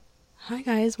Hi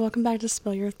guys, welcome back to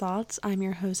Spill Your Thoughts. I'm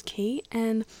your host Kate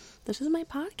and this is my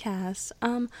podcast.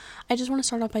 I just want to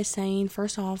start off by saying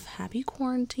first off, happy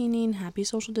quarantining, happy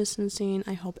social distancing.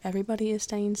 I hope everybody is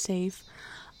staying safe.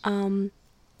 I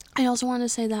also want to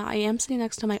say that I am sitting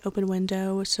next to my open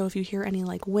window, so if you hear any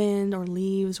like wind or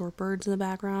leaves or birds in the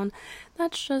background,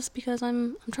 that's just because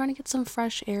I'm trying to get some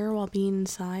fresh air while being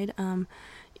inside.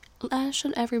 As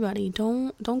should everybody.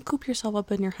 Don't coop yourself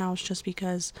up in your house just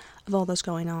because of all this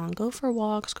going on. Go for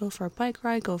walks, go for a bike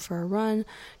ride, go for a run.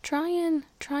 Try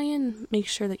and make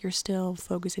sure that you're still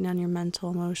focusing on your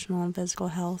mental, emotional, and physical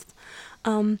health.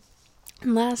 And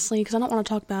lastly, because I don't want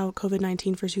to talk about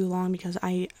COVID-19 for too long because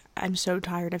I'm so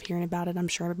tired of hearing about it. I'm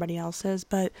sure everybody else is,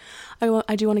 but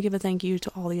I do want to give a thank you to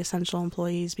all the essential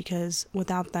employees because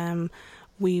without them,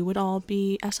 we would all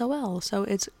be SOL. So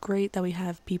it's great that we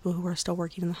have people who are still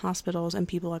working in the hospitals and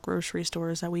people at grocery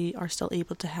stores, that we are still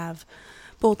able to have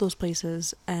both those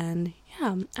places. And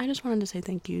yeah, I just wanted to say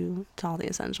thank you to all the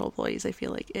essential employees. I feel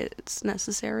like it's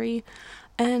necessary.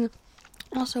 And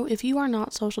also, if you are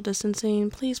not social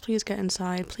distancing, please get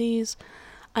inside. Please.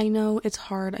 I know it's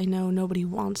hard. I know nobody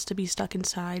wants to be stuck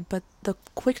inside, but the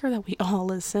quicker that we all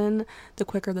listen, the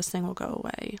quicker this thing will go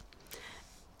away.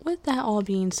 With that all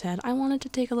being said, I wanted to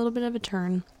take a little bit of a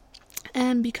turn.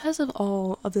 And because of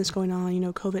all of this going on,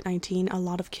 COVID-19, a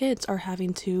lot of kids are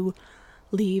having to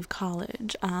leave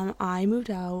college. I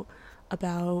moved out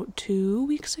about 2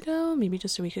 weeks ago, maybe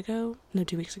just a week ago. No,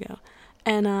 2 weeks ago.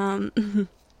 And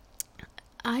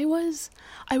I was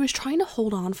trying to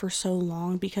hold on for so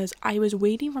long because I was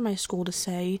waiting for my school to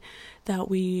say that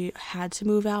we had to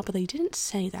move out, but they didn't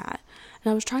say that. And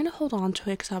I was trying to hold on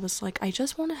to it because I was like, I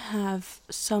just want to have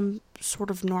some sort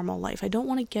of normal life. I don't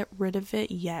want to get rid of it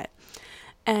yet.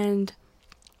 And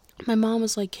my mom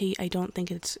was like, Kate, I don't think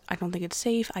it's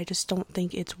safe. I just don't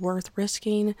think it's worth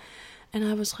risking. And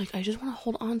I was like, I just want to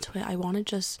hold on to it. I want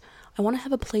to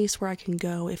have a place where I can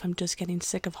go if I'm just getting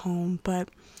sick of home. But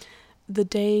the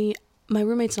day my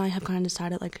roommates and I have kind of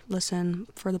decided, like, listen,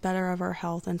 for the better of our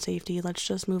health and safety, let's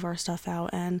just move our stuff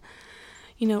out. And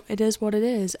it is what it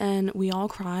is. And we all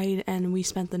cried and we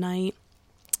spent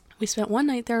one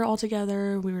night there all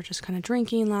together. We were just kind of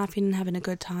drinking, laughing, and having a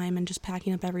good time and just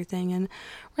packing up everything and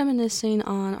reminiscing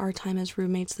on our time as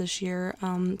roommates this year.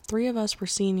 3 of us were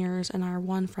seniors and our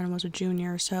one friend was a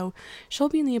junior, so she'll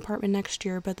be in the apartment next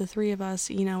year, but the 3 of us,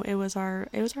 it was our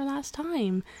last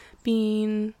time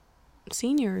being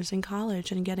seniors in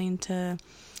college and getting to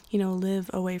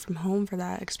live away from home for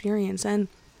that experience. And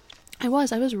I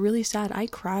was really sad. I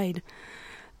cried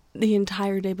the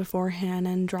entire day beforehand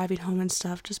and driving home and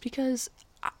stuff just because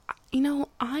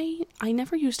I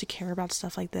never used to care about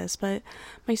stuff like this, but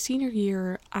my senior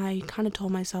year I kind of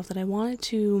told myself that I wanted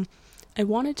to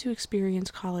experience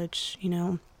college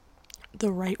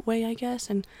the right way, I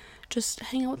guess, and just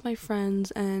hang out with my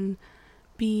friends and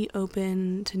be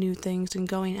open to new things and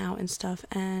going out and stuff.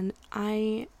 And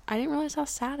I didn't realize how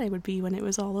sad I would be when it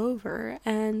was all over.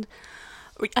 And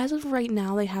as of right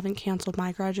now, they haven't canceled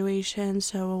my graduation,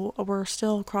 so we're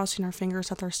still crossing our fingers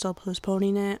that they're still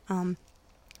postponing it.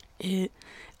 It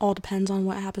all depends on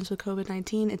what happens with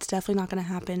COVID-19. It's definitely not going to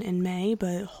happen in May,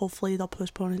 but hopefully they'll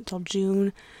postpone it until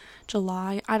June,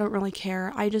 July. I don't really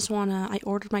care. I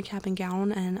ordered my cap and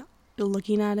gown, and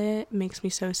looking at it makes me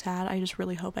so sad. I just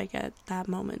really hope I get that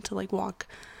moment to walk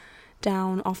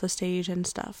down off the stage and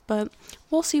stuff, but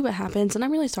we'll see what happens. And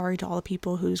I'm really sorry to all the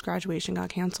people whose graduation got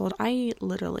canceled. I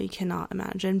literally cannot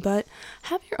imagine, but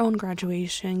have your own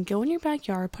graduation. Go in your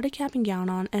backyard, put a cap and gown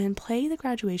on, and play the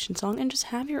graduation song and just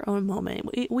have your own moment.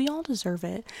 We all deserve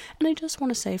it. And I just want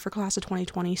to say, for class of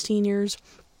 2020, seniors,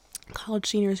 college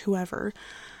seniors, whoever,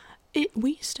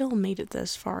 we still made it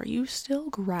this far. You still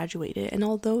graduated, and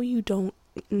although you don't,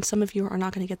 and some of you are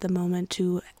not going to get the moment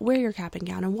to wear your cap and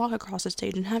gown and walk across the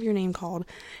stage and have your name called,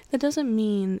 that doesn't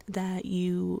mean that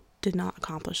you did not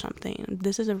accomplish something.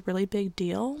 This is a really big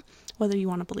deal, whether you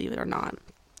want to believe it or not.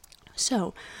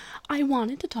 So, I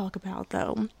wanted to talk about,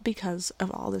 though, because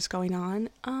of all this going on,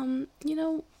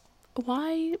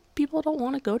 why people don't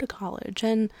want to go to college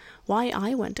and why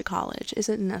I went to college. Is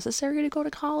it necessary to go to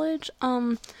college?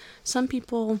 Some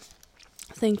people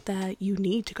think that you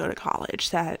need to go to college,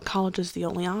 that college is the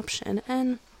only option,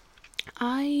 and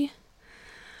I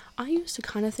used to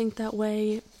kind of think that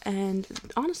way. And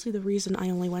honestly, the reason I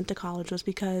only went to college was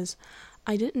because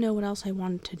I didn't know what else I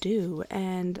wanted to do,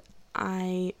 and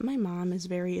my mom is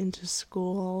very into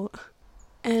school,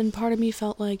 and part of me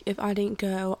felt like if I didn't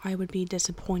go, I would be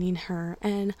disappointing her.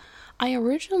 And I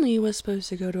originally was supposed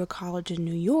to go to a college in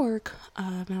New York,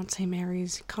 Mount St.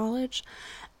 Mary's College,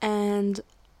 and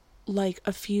like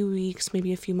a few weeks,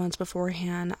 maybe a few months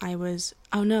beforehand, it was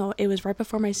right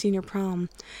before my senior prom,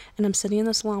 and I'm sitting in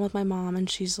the salon with my mom, and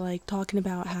she's like talking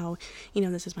about how,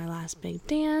 this is my last big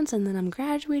dance, and then I'm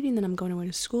graduating, then I'm going away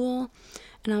to school.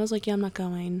 And I was like, yeah, I'm not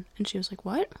going. And she was like,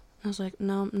 what? I was like,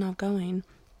 no, I'm not going.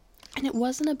 And it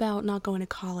wasn't about not going to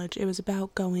college. It was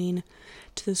about going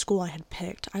to the school I had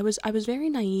picked. I was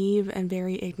very naive and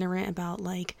very ignorant about,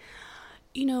 like,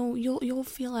 you'll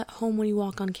feel at home when you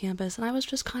walk on campus. And I was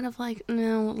just kind of like,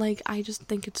 no, like, I just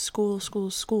think it's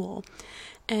school.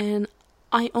 And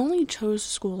I only chose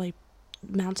school, like,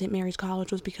 Mount St. Mary's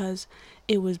College, was because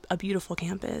it was a beautiful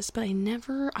campus. But I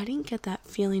didn't get that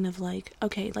feeling of, like,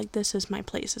 okay, like, this is my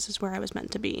place. This is where I was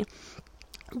meant to be.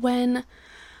 When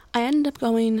I ended up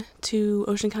going to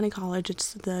Ocean County College,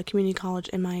 it's the community college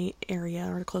in my area,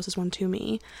 or the closest one to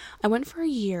me. I went for a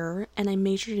year, and I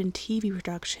majored in TV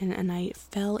production, and I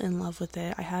fell in love with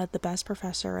it. I had the best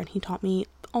professor, and he taught me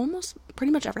almost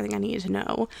pretty much everything I needed to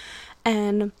know.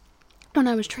 And when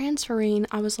I was transferring,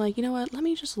 I was like, you know what, let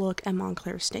me just look at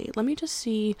Montclair State. Let me just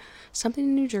see something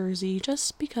in New Jersey,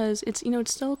 just because it's,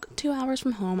 it's still 2 hours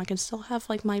from home. I can still have,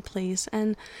 like, my place,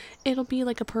 and it'll be,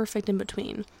 like, a perfect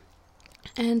in-between.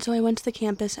 And so I went to the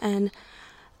campus, and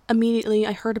immediately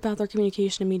I heard about their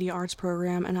communication and media arts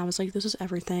program, and I was like, this is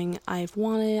everything I've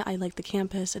wanted. I like the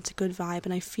campus. It's a good vibe,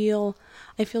 and I feel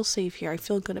safe here. I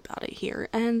feel good about it here.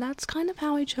 And that's kind of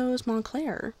how I chose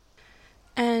Montclair.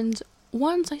 And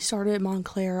once I started at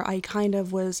Montclair, I kind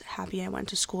of was happy I went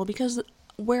to school, because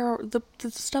where the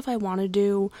stuff I want to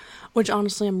do, which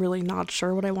honestly I'm really not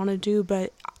sure what I want to do,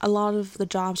 but a lot of the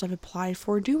jobs I've applied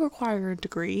for do require a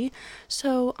degree,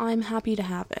 so I'm happy to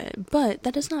have it. But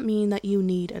that does not mean that you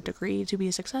need a degree to be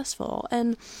successful,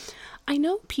 and I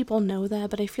know people know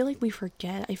that, but I feel like we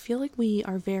forget. I feel like we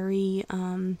are very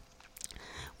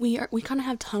we kind of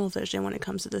have tunnel vision when it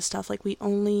comes to this stuff. Like, we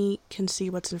only can see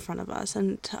what's in front of us,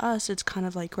 and to us it's kind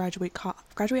of like graduate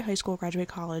high school, graduate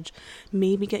college,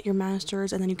 maybe get your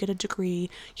master's, and then you get a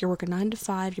degree, you're working 9 to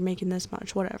 5, you're making this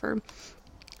much, whatever.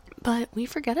 But we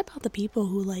forget about the people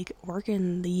who, like, work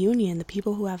in the union, the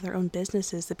people who have their own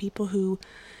businesses, the people who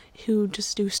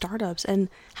just do startups, and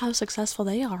how successful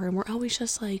they are. And we're always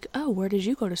just like, oh, where did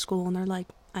you go to school? And they're like,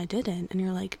 I didn't. And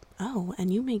you're like, oh,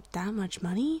 and you make that much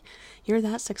money? You're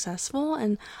that successful?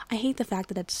 And I hate the fact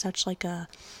that it's such like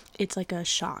it's like a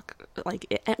shock,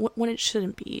 like, when it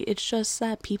shouldn't be. It's just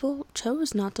that people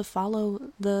chose not to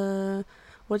follow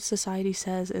what society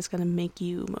says is going to make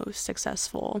you most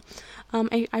successful.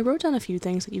 I wrote down a few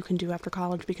things that you can do after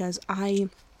college, because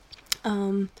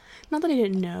not that I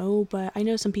didn't know, but I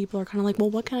know some people are kind of like, well,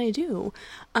 what can I do?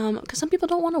 Because some people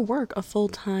don't want to work a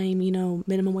full-time,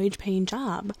 minimum wage paying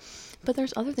job. But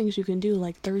there's other things you can do,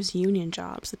 like there's union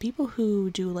jobs. The people who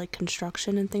do, like,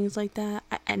 construction and things like that,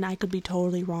 and I could be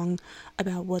totally wrong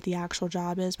about what the actual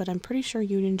job is, but I'm pretty sure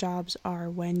union jobs are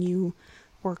when you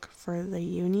work for the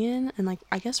union, and, like,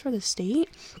 I guess for the state,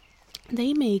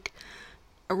 they make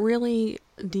a really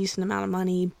decent amount of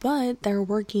money, but they're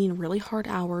working really hard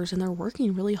hours, and they're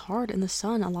working really hard in the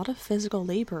sun, a lot of physical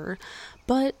labor.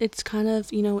 But it's kind of,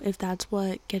 if that's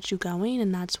what gets you going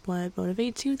and that's what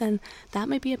motivates you, then that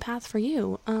might be a path for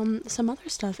you. Some other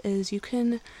stuff is you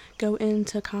can go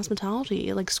into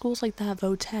cosmetology, like schools like that,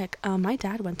 Votech. My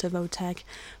dad went to Votech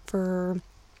for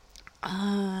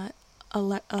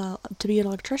to be an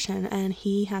electrician, and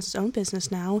he has his own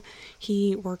business now.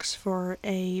 He works for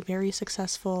a very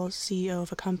successful CEO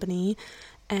of a company,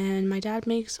 and my dad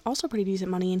makes also pretty decent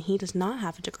money, and he does not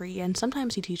have a degree, and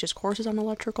sometimes he teaches courses on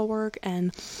electrical work.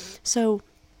 And so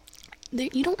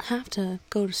you don't have to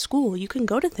go to school. You can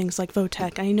go to things like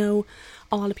Votech. I know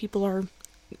a lot of people are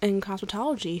in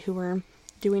cosmetology who are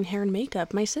doing hair and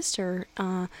makeup. My sister,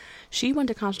 she went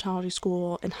to cosmetology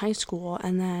school in high school,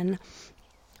 and then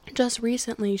just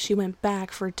recently she went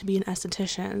back to be an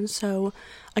esthetician. So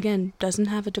again, doesn't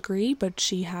have a degree, but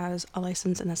she has a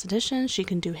license in esthetician. She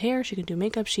can do hair, she can do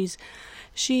makeup.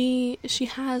 She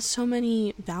has so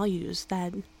many values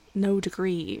that no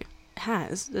degree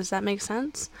has. Does that make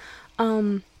sense?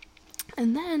 And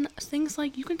then things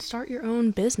like you can start your own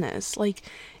business. Like,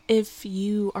 if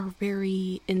you are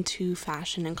very into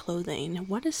fashion and clothing,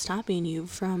 what is stopping you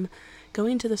from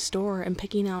going to the store and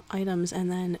picking out items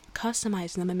and then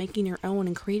customizing them and making your own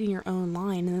and creating your own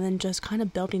line, and then just kind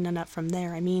of building it up from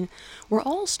there? I mean, we're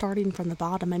all starting from the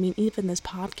bottom. I mean, even this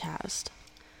podcast.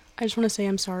 I just want to say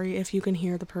I'm sorry if you can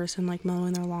hear the person like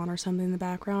mowing their lawn or something in the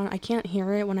background. I can't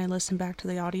hear it when I listen back to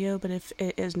the audio, but if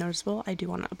it is noticeable, I do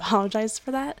want to apologize for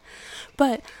that.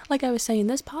 But like I was saying,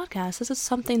 this podcast, this is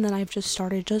something that I've just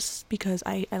started just because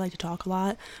I like to talk a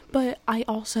lot, but I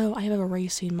have a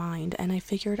racing mind, and I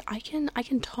figured I can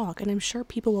talk, and I'm sure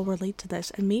people will relate to this,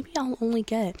 and maybe I'll only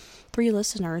get 3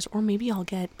 listeners, or maybe I'll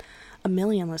get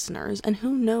 1,000,000 listeners, and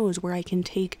who knows where I can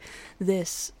take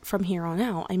this from here on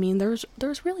out. I mean, there's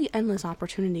really endless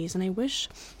opportunities, and I wish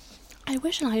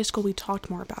in high school we talked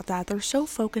more about that. They're so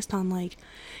focused on, like,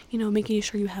 making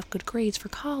sure you have good grades for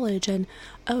college, and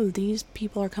oh, these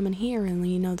people are coming here,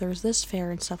 and there's this fair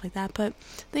and stuff like that, but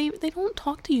they don't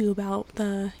talk to you about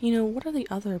the what are the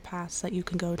other paths that you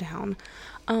can go down.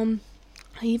 I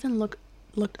even looked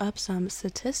up some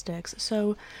statistics.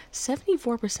 So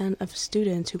 74% of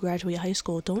students who graduate high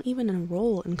school don't even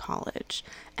enroll in college,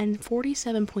 and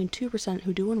 47.2%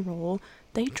 who do enroll,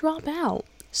 they drop out.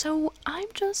 So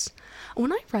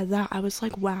when I read that, I was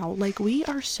like, wow, like, we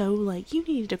are so, like, you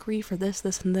need a degree for this,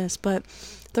 and this, but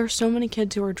there's so many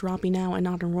kids who are dropping out and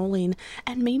not enrolling,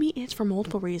 and maybe it's for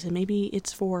multiple reasons. Maybe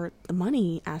it's for the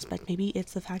money aspect, maybe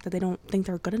it's the fact that they don't think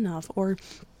they're good enough, or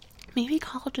maybe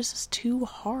college is just too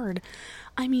hard.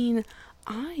 I mean,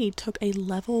 I took a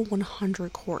level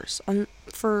 100 course.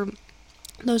 For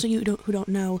those of you who don't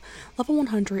know, level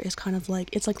 100 is kind of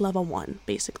like, it's like level 1,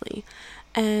 basically.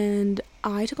 And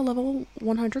I took a level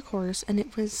 100 course, and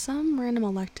it was some random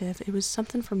elective. It was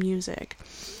something for music.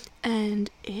 And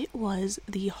it was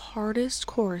the hardest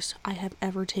course I have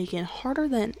ever taken. Harder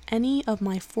than any of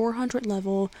my 400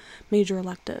 level major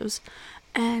electives.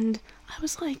 And I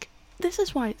was like, this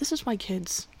is why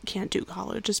kids can't do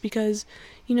college, just because,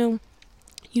 you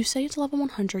say it's level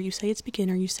 100, you say it's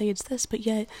beginner, you say it's this, but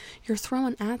yet you're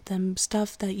throwing at them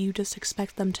stuff that you just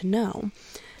expect them to know.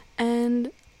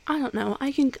 And I don't know,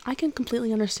 I can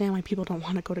completely understand why people don't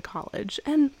want to go to college.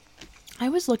 And I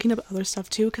was looking up other stuff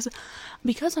too,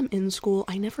 because I'm in school,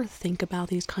 I never think about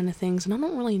these kind of things, and I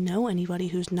don't really know anybody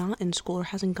who's not in school or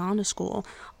hasn't gone to school.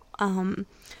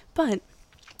 But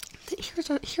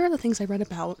here are the things I read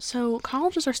about. So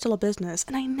colleges are still a business,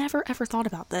 and I never ever thought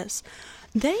about this.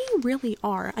 They really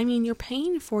are. I mean, you're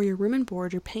paying for your room and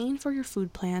board, you're paying for your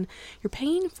food plan, you're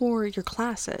paying for your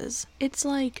classes. It's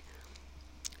like,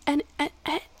 and at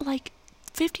like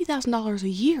 $50,000 a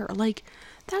year, like,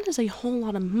 that is a whole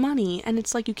lot of money. And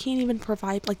it's like, you can't even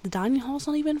provide, like, the dining hall's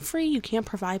not even free. You can't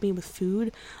provide me with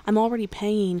food. I'm already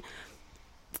paying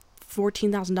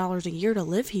 $14,000 a year to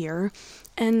live here,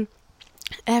 and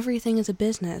everything is a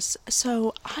business.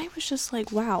 So I was just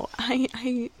like, wow,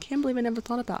 I can't believe I never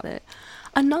thought about it.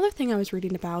 Another thing I was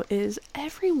reading about is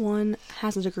everyone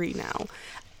has a degree now,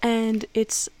 and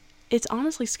it's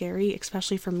honestly scary,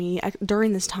 especially for me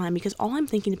during this time, because all I'm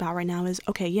thinking about right now is,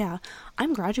 okay, yeah,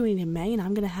 I'm graduating in May and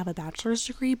I'm going to have a bachelor's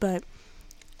degree, but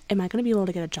am I going to be able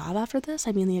to get a job after this?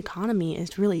 I mean, the economy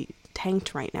is really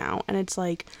tanked right now, and it's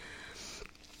like,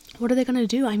 what are they going to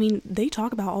do? I mean, they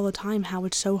talk about all the time how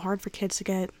it's so hard for kids to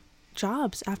get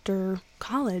jobs after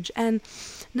college, and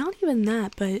not even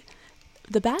that, but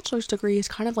the bachelor's degree is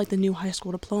kind of like the new high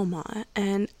school diploma.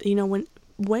 And when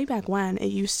way back when, it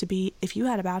used to be, if you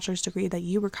had a bachelor's degree, that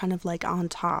you were kind of like on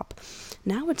top.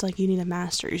 Now it's like, you need a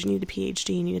master's, you need a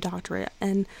PhD, you need a doctorate,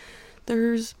 and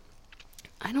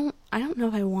I don't know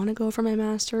if I want to go for my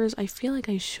master's. I feel like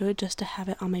I should, just to have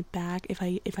it on my back if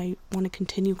I want to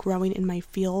continue growing in my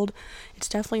field. It's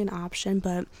definitely an option,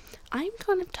 but I'm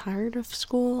kind of tired of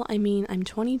school. I mean, I'm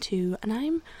 22,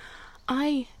 and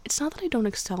it's not that I don't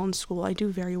excel in school. I do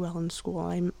very well in school.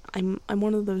 I'm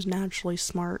one of those naturally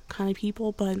smart kind of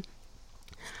people, but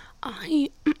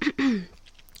I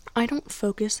don't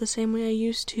focus the same way I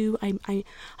used to. I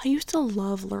used to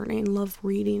love learning, love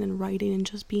reading and writing, and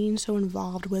just being so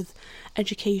involved with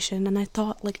education. And I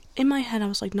thought, like, in my head, I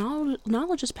was like,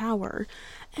 knowledge is power.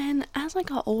 And as I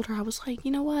got older, I was like,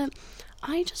 you know what?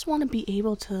 I just want to be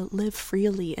able to live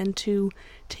freely and to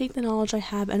take the knowledge I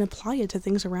have and apply it to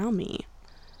things around me.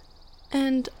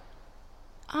 And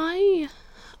I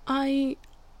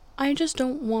just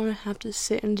don't want to have to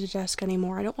sit in a desk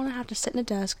anymore. I don't want to have to sit in a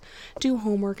desk, do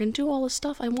homework, and do all this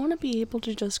stuff. I want to be able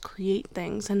to just create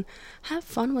things and have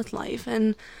fun with life.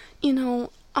 And,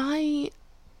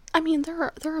 I mean,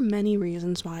 there are many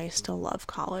reasons why I still love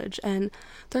college, and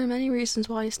there are many reasons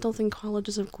why I still think college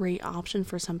is a great option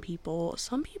for some people.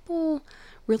 Some people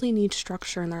really need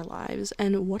structure in their lives,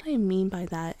 and what I mean by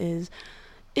that is,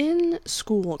 in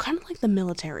school, kind of like the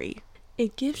military,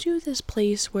 it gives you this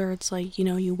place where it's like,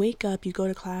 you wake up, you go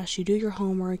to class, you do your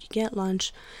homework, you get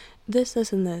lunch, this,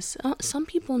 and this. Some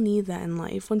people need that in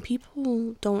life. When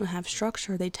people don't have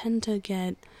structure, they tend to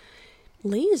get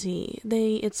lazy.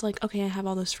 It's like, okay, I have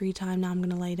all this free time, now I'm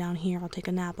gonna lay down here, I'll take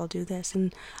a nap, I'll do this.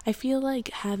 And I feel like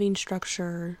having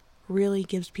structure really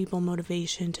gives people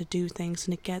motivation to do things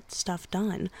and to get stuff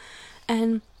done.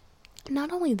 And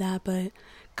not only that, but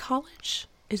college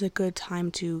is a good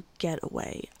time to get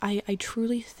away. I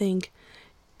truly think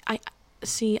I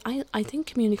think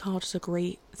community college is a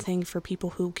great thing for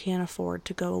people who can't afford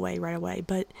to go away right away.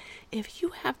 But if you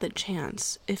have the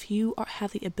chance, if you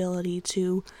have the ability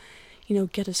to,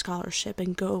 get a scholarship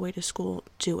and go away to school,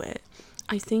 do it.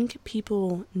 I think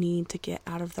people need to get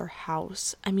out of their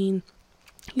house. I mean,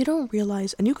 you don't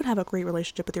realize, and you could have a great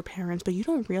relationship with your parents, but you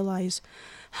don't realize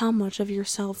how much of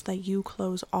yourself that you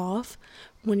close off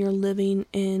when you're living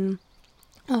in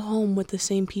a home with the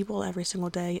same people every single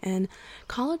day. And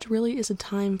college really is a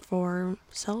time for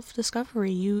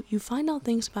self-discovery. You find out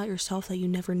things about yourself that you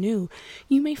never knew.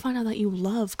 You may find out that you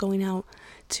love going out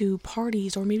to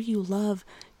parties, or maybe you love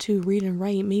to read and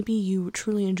write. Maybe you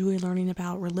truly enjoy learning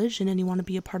about religion and you want to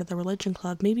be a part of the religion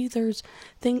club. Maybe there's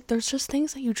just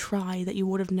things that you try that you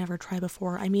would have never tried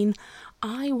before. I mean,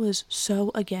 I was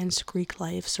so against Greek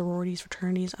life, sororities,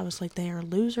 fraternities. I was like, they are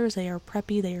losers, they are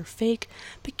preppy, they are fake.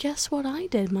 But guess what I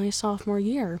did my sophomore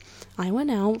year? I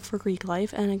went out for Greek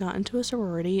life and I got into a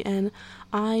sorority and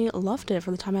I loved it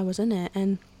for the time I was in it.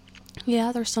 And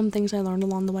yeah, there's some things I learned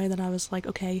along the way that I was like,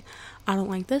 okay, I don't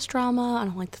like this drama, I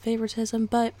don't like the favoritism,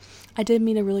 but I did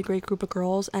meet a really great group of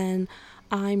girls, and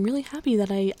I'm really happy that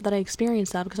I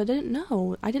experienced that, because I didn't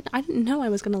know I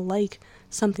was gonna like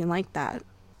something like that.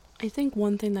 I think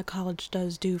one thing that college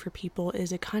does do for people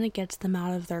is it kind of gets them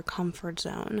out of their comfort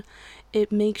zone.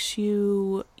 It makes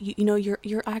you're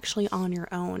actually on your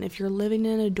own. If you're living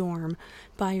in a dorm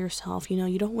by yourself,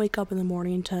 you don't wake up in the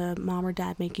morning to mom or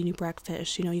dad making you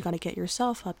breakfast. You got to get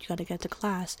yourself up, you got to get to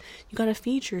class, you got to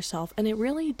feed yourself, and it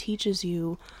really teaches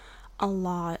you a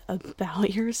lot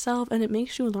about yourself, and it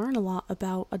makes you learn a lot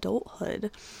about adulthood.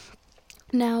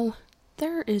 Now,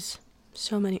 there is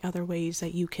so many other ways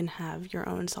that you can have your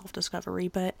own self-discovery,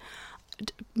 but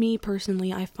me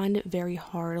personally, I find it very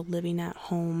hard living at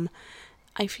home.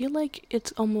 I feel like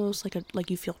it's almost like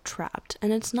you feel trapped,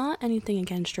 and it's not anything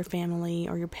against your family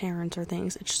or your parents or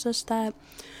things. It's just that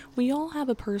we all have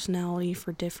a personality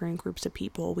for different groups of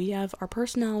people. We have our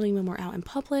personality when we're out in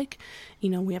public,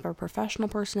 we have our professional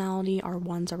personality, our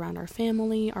ones around our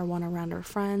family, our one around our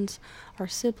friends, our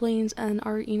siblings, and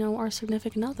our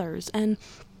significant others. And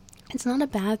it's not a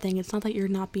bad thing. It's not that you're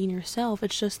not being yourself.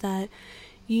 It's just that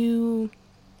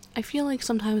I feel like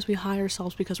sometimes we hide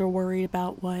ourselves because we're worried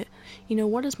about what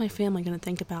is my family going to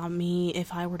think about me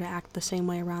if I were to act the same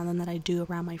way around them that I do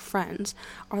around my friends?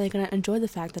 Are they going to enjoy the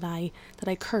fact that I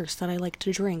curse, that I like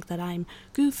to drink, that I'm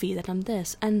goofy, that I'm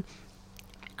this? And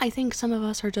I think some of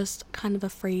us are just kind of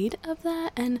afraid of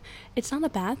that, and it's not a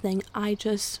bad thing.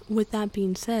 With that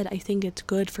being said, I think it's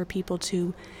good for people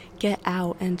to get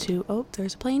out and to,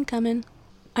 there's a plane coming.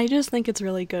 I just think it's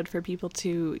really good for people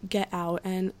to get out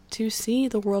and to see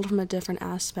the world from a different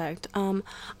aspect.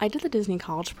 I did the Disney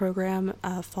College program,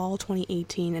 fall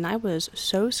 2018, and I was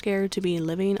so scared to be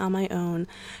living on my own,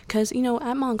 because,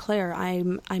 at Montclair,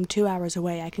 I'm 2 hours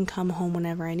away. I can come home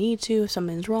whenever I need to, if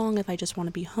something's wrong, if I just want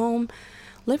to be home.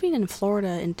 Living in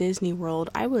Florida in Disney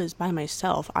World, I was by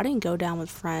myself. I didn't go down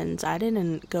with friends. I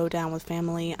didn't go down with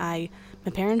family. My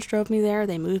parents drove me there,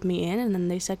 they moved me in, and then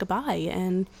they said goodbye.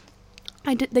 And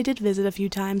they did visit a few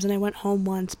times, and I went home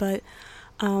once, but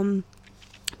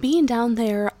being down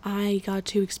there, I got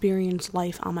to experience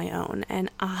life on my own, and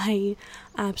I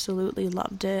absolutely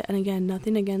loved it. And again,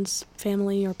 nothing against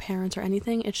family or parents or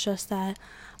anything. It's just that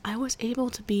I was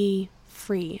able to be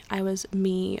free. I was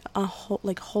me,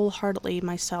 wholeheartedly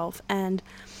myself. And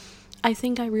I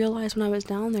think I realized when I was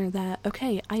down there that,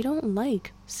 okay, I don't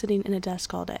like sitting in a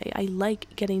desk all day. I like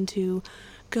getting to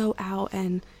go out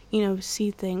and,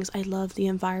 see things. I love the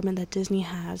environment that Disney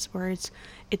has, where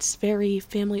it's very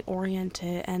family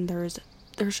oriented, and there's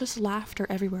just laughter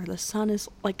everywhere. The sun is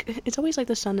it's always like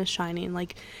the sun is shining.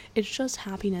 It's just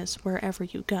happiness wherever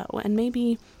you go. And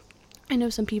maybe I know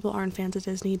some people aren't fans of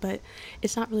Disney, but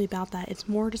it's not really about that. It's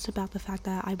more just about the fact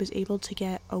that I was able to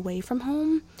get away from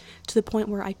home to the point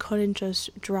where I couldn't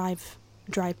just drive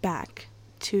back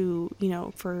to,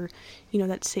 for,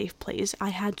 that safe place. I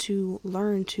had to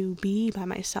learn to be by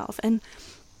myself, and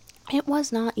it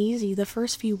was not easy. The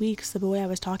first few weeks, the boy I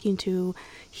was talking to,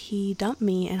 he dumped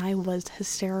me, and I was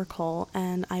hysterical,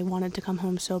 and I wanted to come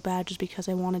home so bad just because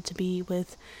I wanted to be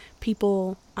with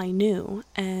people I knew.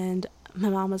 And my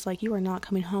mom was like, "You are not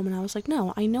coming home." And I was like,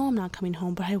 "No, I know I'm not coming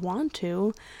home, but I want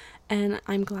to." And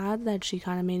I'm glad that she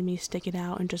kind of made me stick it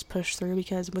out and just push through,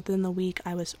 because within the week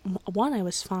I was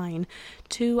fine.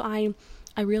 2,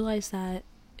 I realized that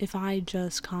if I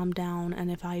just calm down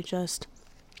and if I just,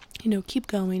 keep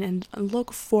going and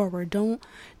look forward, don't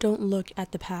look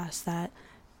at the past, that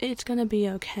it's gonna be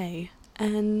okay.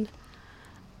 And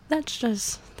that's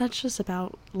just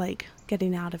about like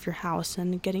getting out of your house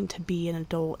and getting to be an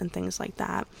adult and things like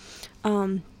that.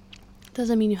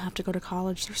 Doesn't mean you have to go to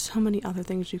college. There's so many other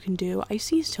things you can do. I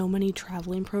see so many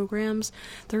traveling programs.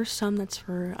 There's some that's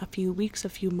for a few weeks, a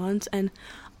few months, and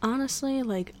honestly,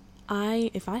 like,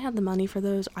 if I had the money for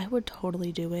those, I would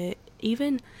totally do it.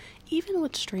 Even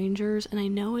with strangers, and I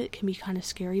know it can be kind of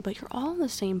scary, but you're all in the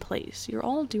same place. You're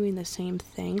all doing the same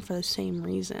thing for the same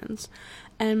reasons.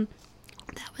 And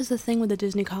that was the thing with the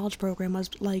Disney College program, was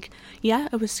like, yeah,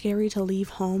 it was scary to leave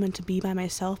home and to be by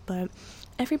myself, but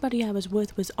everybody I was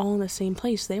with was all in the same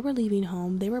place. They were leaving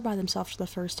home, they were by themselves for the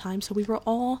first time, so we were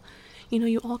all,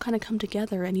 you all kind of come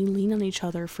together and you lean on each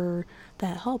other for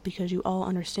that help because you all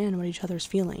understand what each other's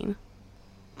feeling.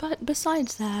 But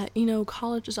besides that,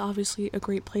 college is obviously a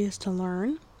great place to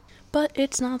learn, but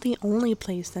it's not the only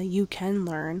place that you can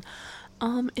learn.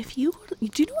 Do you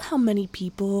know how many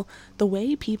people, the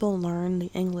way people learn the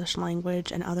English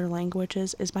language and other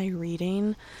languages is by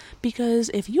reading? Because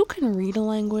if you can read a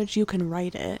language, you can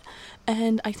write it.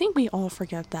 And I think we all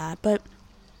forget that, but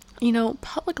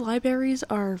public libraries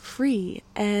are free,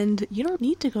 and you don't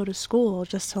need to go to school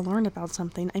just to learn about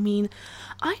something. I mean,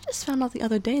 I just found out the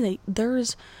other day that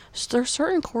there's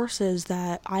certain courses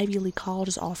that Ivy League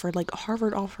colleges offer, like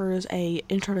Harvard offers a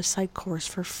intro to psych course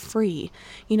for free.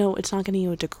 It's not getting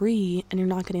you a degree, and you're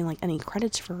not getting, like, any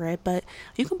credits for it, but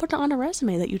you can put it on a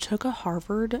resume that you took a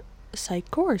Harvard psych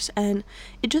course, and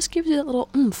it just gives you that little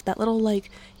oomph, that little,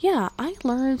 like, yeah, I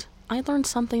learned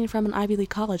something from an Ivy League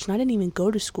college, and I didn't even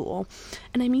go to school.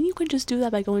 And I mean, you could just do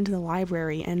that by going to the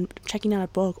library and checking out a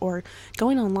book, or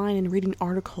going online and reading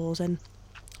articles and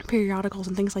periodicals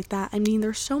and things like that. I mean,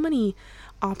 there's so many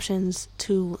options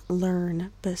to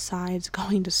learn besides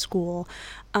going to school.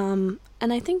 And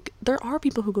I think there are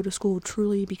people who go to school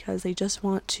truly because they just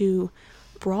want to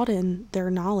broaden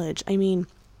their knowledge. I mean,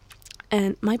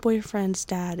 and my boyfriend's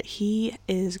dad, he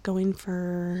is going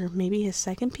for maybe his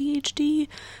second PhD,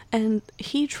 and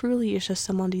he truly is just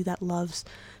somebody that loves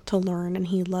to learn, and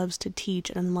he loves to teach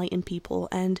and enlighten people,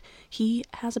 and he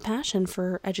has a passion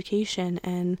for education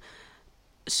and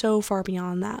so far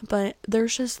beyond that. But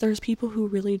there's people who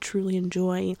really truly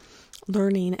enjoy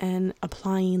learning and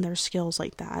applying their skills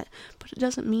like that, but it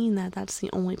doesn't mean that that's the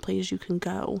only place you can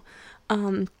go.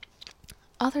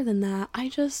 Other than that, I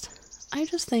just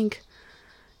think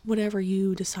whatever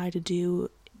you decide to do,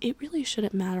 it really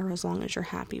shouldn't matter as long as you're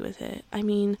happy with it. I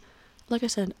mean, like I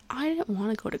said, I didn't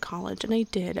want to go to college, and I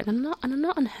did, and I'm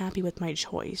not unhappy with my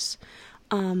choice.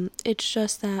 It's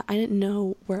just that I didn't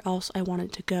know where else I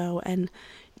wanted to go, and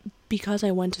because I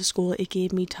went to school, it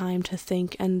gave me time to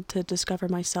think and to discover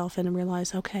myself and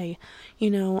realize, okay,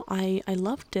 I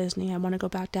love Disney. I want to go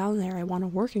back down there. I want to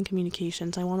work in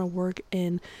communications. I want to work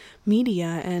in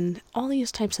media and all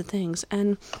these types of things.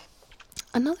 And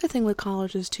another thing with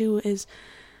colleges too is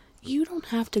you don't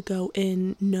have to go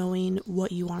in knowing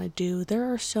what you want to do.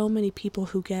 There are so many people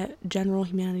who get general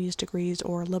humanities degrees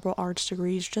or liberal arts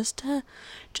degrees just to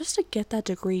get that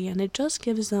degree, and it just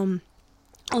gives them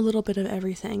a little bit of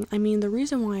everything. I mean, the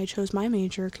reason why I chose my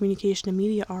major, communication and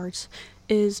media arts,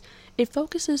 is it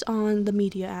focuses on the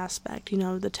media aspect,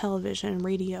 the television,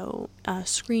 radio,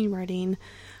 screenwriting,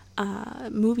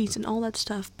 movies and all that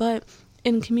stuff, but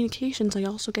in communications, I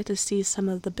also get to see some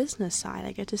of the business side.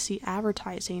 I get to see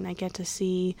advertising. I get to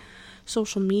see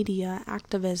social media,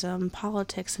 activism,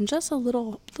 politics, and just a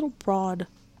little broad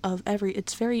of every.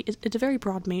 It's a very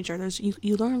broad major.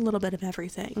 You learn a little bit of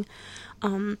everything.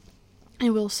 I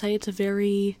will say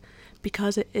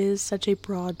because it is such a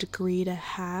broad degree to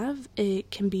have,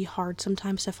 it can be hard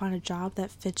sometimes to find a job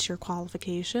that fits your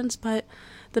qualifications. But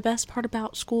the best part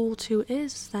about school too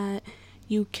is that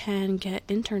you can get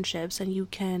internships and you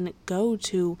can go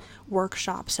to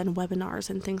workshops and webinars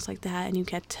and things like that, and you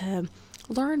get to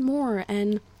learn more.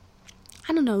 And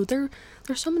I don't know, there's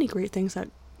so many great things that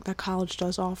college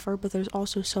does offer, but there's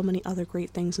also so many other great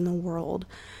things in the world.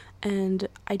 And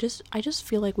I just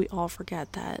feel like we all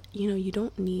forget that, you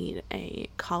don't need a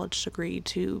college degree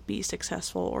to be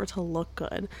successful or to look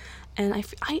good. And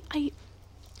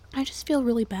I just feel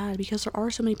really bad because there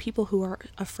are so many people who are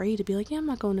afraid to be like, yeah, I'm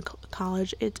not going to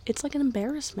college. It's like an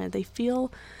embarrassment. They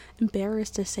feel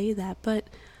embarrassed to say that, but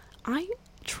I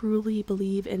truly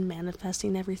believe in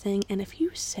manifesting everything. And if you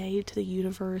say to the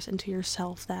universe and to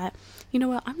yourself that, you know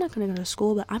what, I'm not going to go to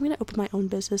school, but I'm going to open my own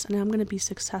business and I'm going to be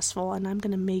successful and I'm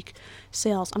going to make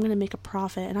sales, I'm going to make a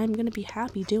profit, and I'm going to be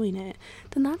happy doing it,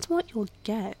 then that's what you'll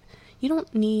get. you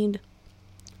don't need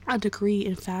a degree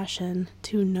in fashion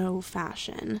to know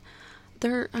fashion.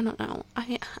 I don't know,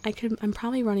 I'm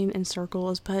probably running in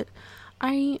circles, but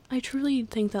I truly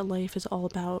think that life is all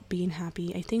about being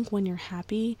happy. I think when you're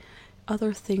happy,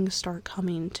 other things start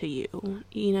coming to you.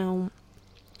 You know,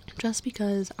 just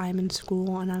because I'm in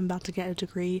school and I'm about to get a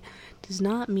degree does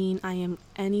not mean I am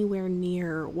anywhere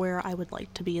near where I would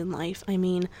like to be in life. I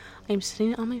mean, I'm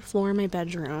sitting on my floor in my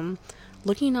bedroom,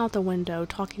 looking out the window,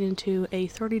 talking into a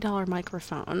 $30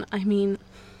 microphone. I mean,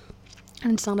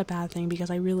 and it's not a bad thing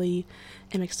because I really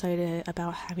am excited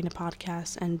about having a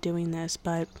podcast and doing this,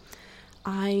 but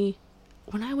when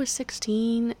I was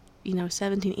 16,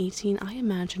 17, 18, I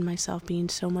imagined myself being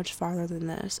so much farther than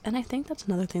this. And I think that's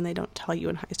another thing they don't tell you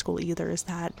in high school either, is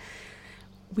that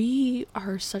we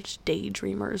are such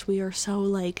daydreamers. We are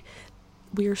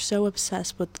so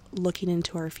obsessed with looking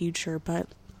into our future, but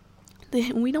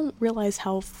we don't realize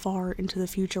how far into the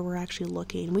future we're actually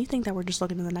looking. We think that we're just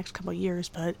looking in the next couple of years,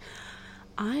 but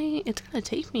it's gonna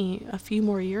take me a few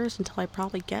more years until I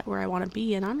probably get where I want to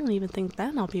be, and I don't even think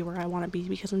then I'll be where I want to be,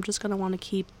 because I'm just gonna want to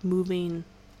keep moving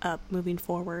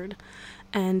forward.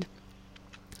 And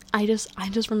I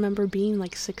just remember being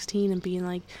like 16 and being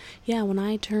like, yeah, when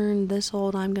I turn this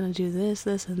old, I'm gonna do this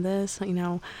and this,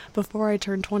 before I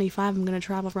turn 25, I'm gonna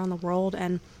travel around the world.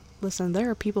 And listen,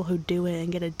 there are people who do it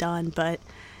and get it done, but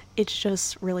it's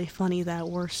just really funny that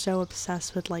we're so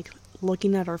obsessed with like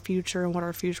looking at our future and what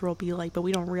our future will be like, but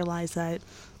we don't realize that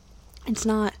it's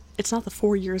not the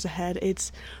 4 years ahead,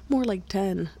 it's more like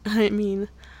 10. I mean,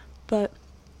 but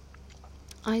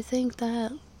I think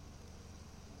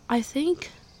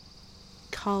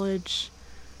college,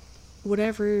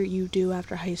 whatever you do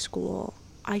after high school,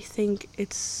 I think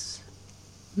it's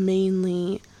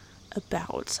mainly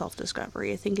about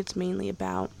self-discovery. I think it's mainly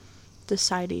about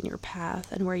deciding your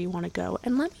path and where you want to go.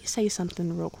 And let me say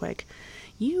something real quick.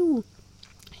 You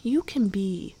can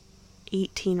be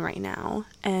 18 right now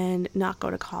and not go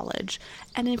to college.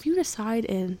 And if you decide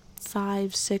in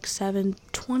 5, 6, 7,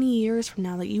 20 years from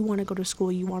now that you want to go to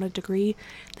school, you want a degree,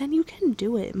 then you can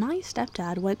do it. My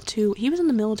stepdad he was in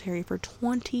the military for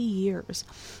 20 years.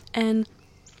 And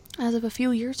as of a few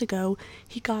years ago,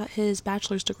 he got his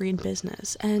bachelor's degree in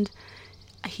business. And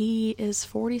he is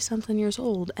 40-something years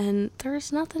old, and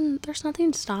there's nothing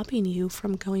stopping you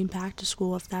from going back to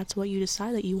school if that's what you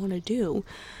decide that you want to do.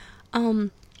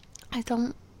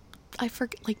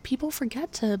 People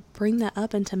forget to bring that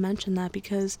up and to mention that,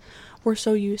 because we're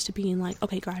so used to being like,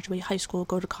 okay, graduate high school,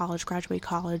 go to college, graduate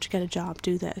college, get a job,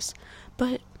 do this.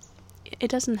 But it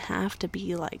doesn't have to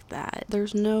be like that.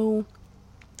 There's no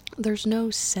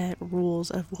set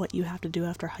rules of what you have to do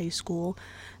after high school.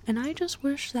 And I just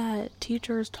wish that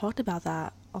teachers talked about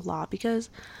that a lot, because,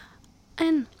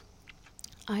 and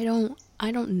I don't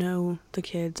know the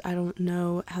kids, I don't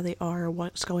know how they are,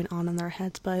 what's going on in their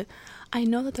heads, but I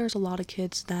know that there's a lot of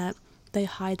kids that they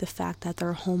hide the fact that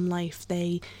their home life,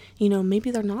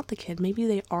 maybe they're not the kid, maybe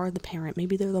they are the parent,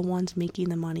 maybe they're the ones making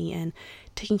the money and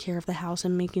taking care of the house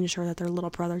and making sure that their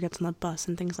little brother gets on the bus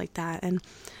and things like that. And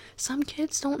some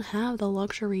kids don't have the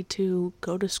luxury to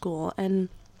go to school, and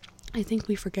I think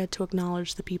we forget to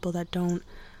acknowledge the people that don't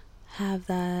have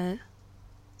it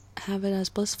as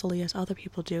blissfully as other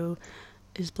people do.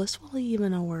 Is blissfully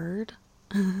even a word?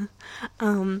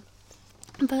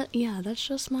 But yeah, that's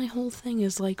just my whole thing,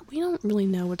 is like, we don't really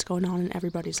know what's going on in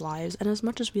everybody's lives, and as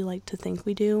much as we like to think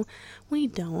we do, we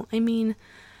don't. I mean,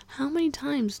 how many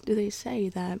times do they say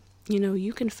that,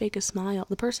 you can fake a smile?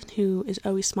 The person who is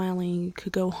always smiling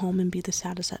could go home and be the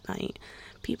saddest at night.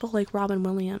 People like Robin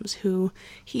Williams,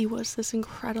 he was this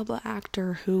incredible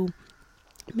actor who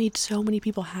made so many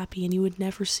people happy, and you would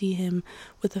never see him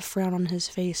with a frown on his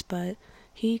face, but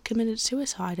he committed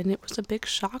suicide, and it was a big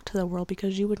shock to the world,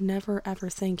 because you would never ever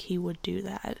think he would do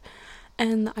that.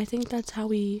 And I think that's how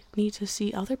we need to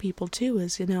see other people too,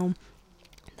 is,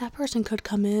 that person could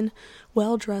come in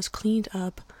well dressed, cleaned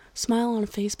up, smile on a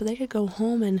face, but they could go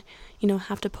home and,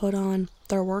 have to put on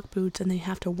their work boots, and they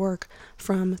have to work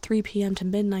from 3 p.m. to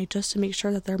midnight just to make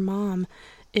sure that their mom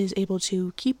is able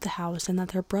to keep the house, and that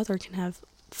their brother can have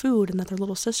food, and that their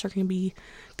little sister can be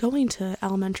going to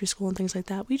elementary school and things like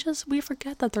that. We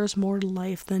forget that there's more to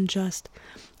life than just,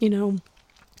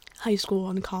 high school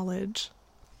and college.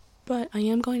 But I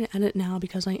am going to edit now,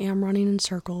 because I am running in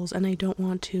circles, and I don't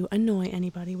want to annoy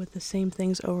anybody with the same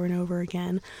things over and over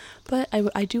again. But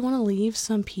I do want to leave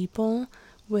some people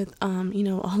with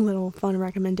a little fun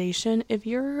recommendation. If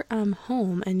you're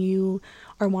home and you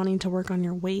are wanting to work on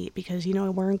your weight because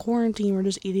we're in quarantine, we're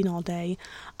just eating all day,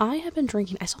 I have been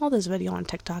drinking. I saw this video on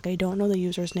TikTok, I don't know the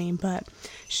user's name, but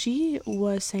she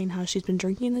was saying how she's been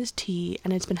drinking this tea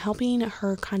and it's been helping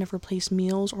her kind of replace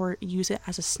meals or use it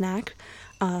as a snack,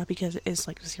 because it is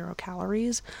like 0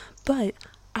 calories. But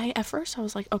at first I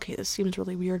was like, okay, this seems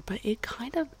really weird, but it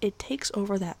takes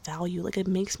over that value. Like, it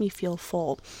makes me feel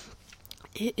full.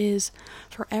 It is,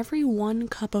 for every 1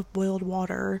 cup of boiled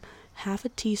water, half a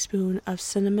teaspoon of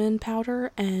cinnamon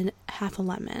powder and half a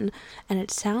lemon. And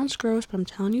it sounds gross, but I'm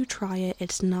telling you, try it.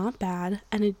 It's not bad,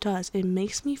 and it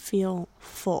makes me feel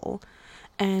full.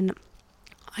 And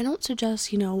I don't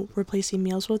suggest, replacing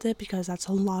meals with it because that's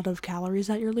a lot of calories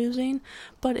that you're losing.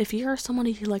 But if you're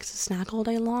somebody who likes to snack all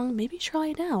day long, maybe try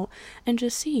it out and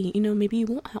just see, maybe you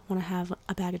won't want to have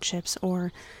a bag of chips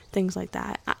or things like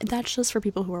that. That's just for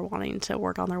people who are wanting to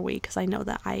work on their weight, because I know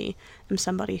that I am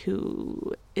somebody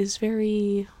who is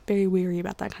very, very weary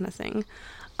about that kind of thing.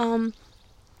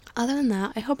 Other than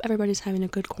that, I hope everybody's having a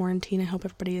good quarantine. I hope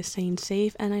everybody is staying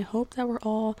safe, and I hope that we're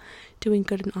all doing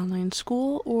good in online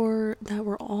school, or that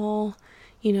we're all,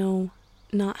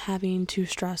 not having to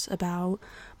stress about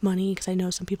money, because I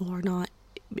know some people are not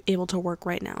able to work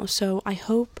right now. So I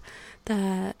hope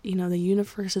that, the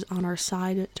universe is on our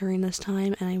side during this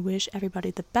time, and I wish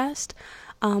everybody the best.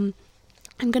 I'm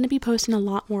going to be posting a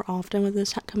lot more often with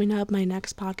this coming up. My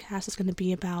next podcast is going to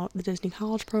be about the Disney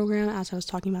College program, as I was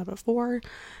talking about before.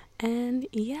 And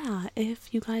yeah,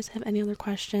 if you guys have any other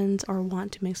questions or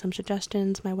want to make some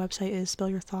suggestions, my website is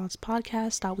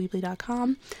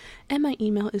spillyourthoughtspodcast.weebly.com, and my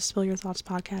email is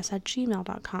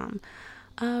spillyourthoughtspodcast@gmail.com.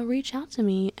 Reach out to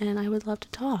me, and I would love to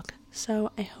talk.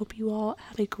 So I hope you all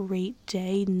have a great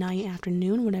day, night,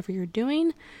 afternoon, whatever you're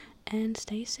doing, and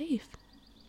stay safe.